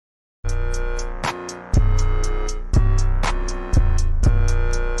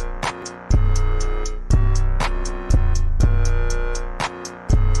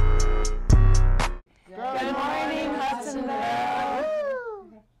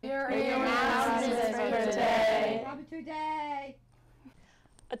Day!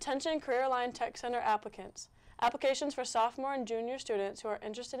 Attention CareerLine Tech Center applicants. Applications for sophomore and junior students who are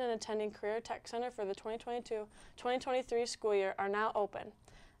interested in attending Career Tech Center for the 2022-2023 school year are now open.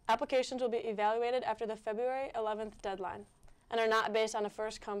 Applications will be evaluated after the February 11th deadline and are not based on a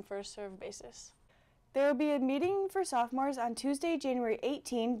first-come, first-served basis. There will be a meeting for sophomores on Tuesday, January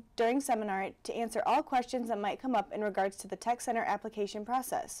 18 during seminar to answer all questions that might come up in regards to the Tech Center application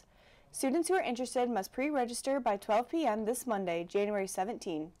process. Students who are interested must pre-register by 12 p.m. this Monday, January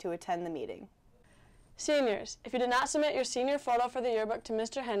 17, to attend the meeting. Seniors, if you did not submit your senior photo for the yearbook to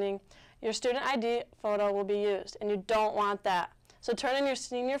Mr. Henning, your student ID photo will be used, and you don't want that. So turn in your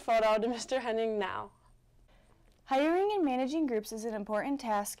senior photo to Mr. Henning now. Hiring and managing groups is an important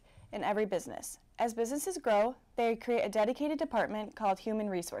task in every business. As businesses grow, they create a dedicated department called Human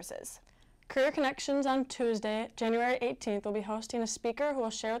Resources. Career Connections on Tuesday, January 18th, will be hosting a speaker who will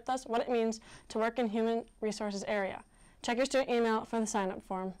share with us what it means to work in human resources area. Check your student email for the sign-up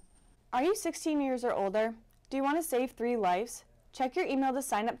form. Are you 16 years or older? Do you want to save 3 lives? Check your email to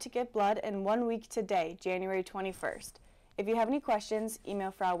sign up to get blood in 1 week today, January 21st. If you have any questions,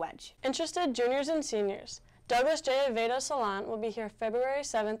 email Frau Wedge. Interested juniors and seniors. Douglas J. Aveda Salon will be here February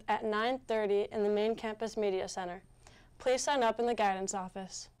 7th at 9:30 in the main campus media center. Please sign up in the guidance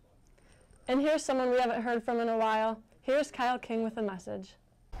office. And here's someone we haven't heard from in a while. Here's Kyle King with a message.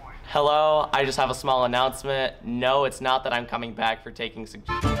 Hello, I just have a small announcement. No, it's not that I'm coming back for taking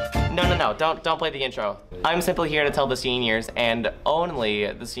No, don't play the intro. I'm simply here to tell the seniors, and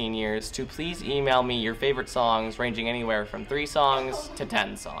only the seniors, to please email me your favorite songs ranging anywhere from 3 songs to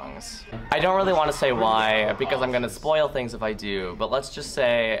 10 songs. I don't really want to say why, because I'm gonna spoil things if I do, but let's just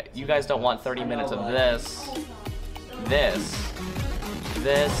say you guys don't want 30 minutes of this,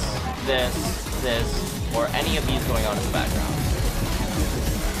 or any of these going on in the background.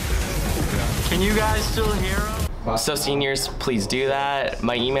 Can you guys still hear them? So seniors, please do that.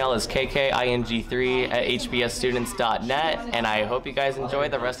 My email is kking3@hbsstudents.net, and I hope you guys enjoy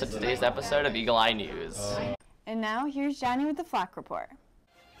the rest of today's episode of Eagle Eye News. And now, here's Johnny with the Flock Report.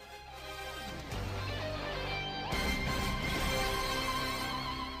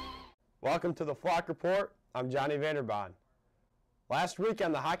 Welcome to the Flock Report. I'm Johnny Vanderbaan. Last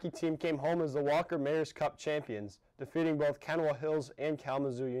weekend, the hockey team came home as the Walker Mayor's Cup champions, defeating both Kenwell Hills and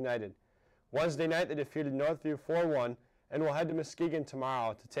Kalamazoo United. Wednesday night, they defeated Northview 4-1 and will head to Muskegon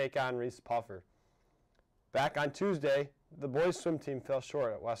tomorrow to take on Reese Puffer. Back on Tuesday, the boys swim team fell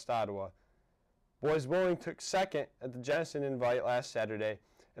short at West Ottawa. Boys bowling took second at the Jenison Invite last Saturday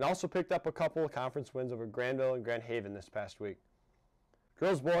and also picked up a couple of conference wins over Granville and Grand Haven this past week.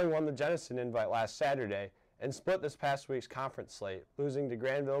 Girls bowling won the Jenison Invite last Saturday and split this past week's conference slate, losing to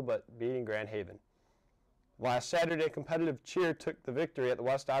Granville but beating Grand Haven. Last Saturday, competitive cheer took the victory at the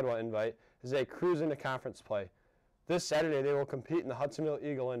West Ottawa Invite as they cruise into conference play. This Saturday, they will compete in the Hudsonville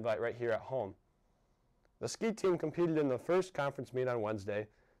Eagle Invite right here at home. The ski team competed in the first conference meet on Wednesday,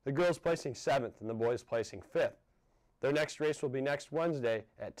 the girls placing 7th and the boys placing 5th. Their next race will be next Wednesday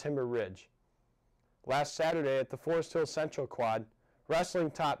at Timber Ridge. Last Saturday at the Forest Hills Central Quad, wrestling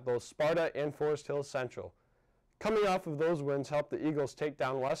topped both Sparta and Forest Hills Central. Coming off of those wins helped the Eagles take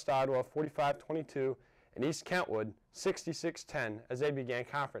down West Ottawa 45-22 and East Kentwood 66-10 as they began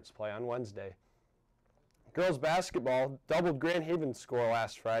conference play on Wednesday. Girls basketball doubled Grand Haven's score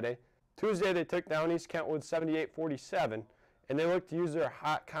last Friday. Tuesday they took down East Kentwood 78-47 and they look to use their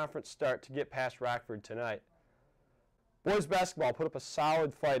hot conference start to get past Rockford tonight. Boys basketball put up a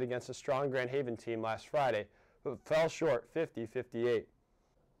solid fight against a strong Grand Haven team last Friday, but fell short 50-58.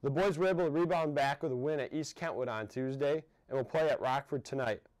 The boys were able to rebound back with a win at East Kentwood on Tuesday and will play at Rockford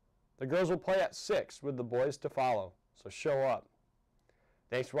tonight. The girls will play at 6 with the boys to follow, so show up.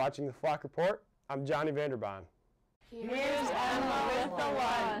 Thanks for watching the Flock Report. I'm Johnny Vanderbaan. Here's Emma with the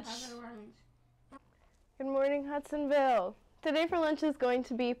lunch. Good morning, Hudsonville. Today for lunch is going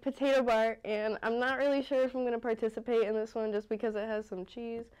to be potato bar, and I'm not really sure if I'm going to participate in this one just because it has some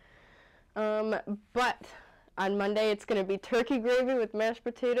cheese. But on Monday it's going to be turkey gravy with mashed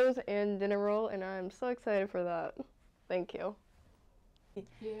potatoes and dinner roll, and I'm so excited for that. Thank you.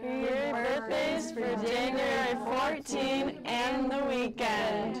 Your birthdays for January 14 and the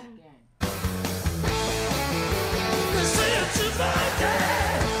weekend.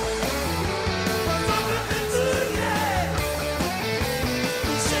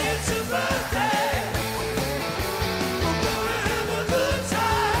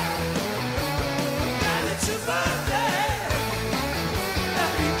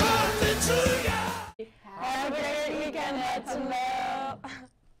 Have a great weekend, Hudson.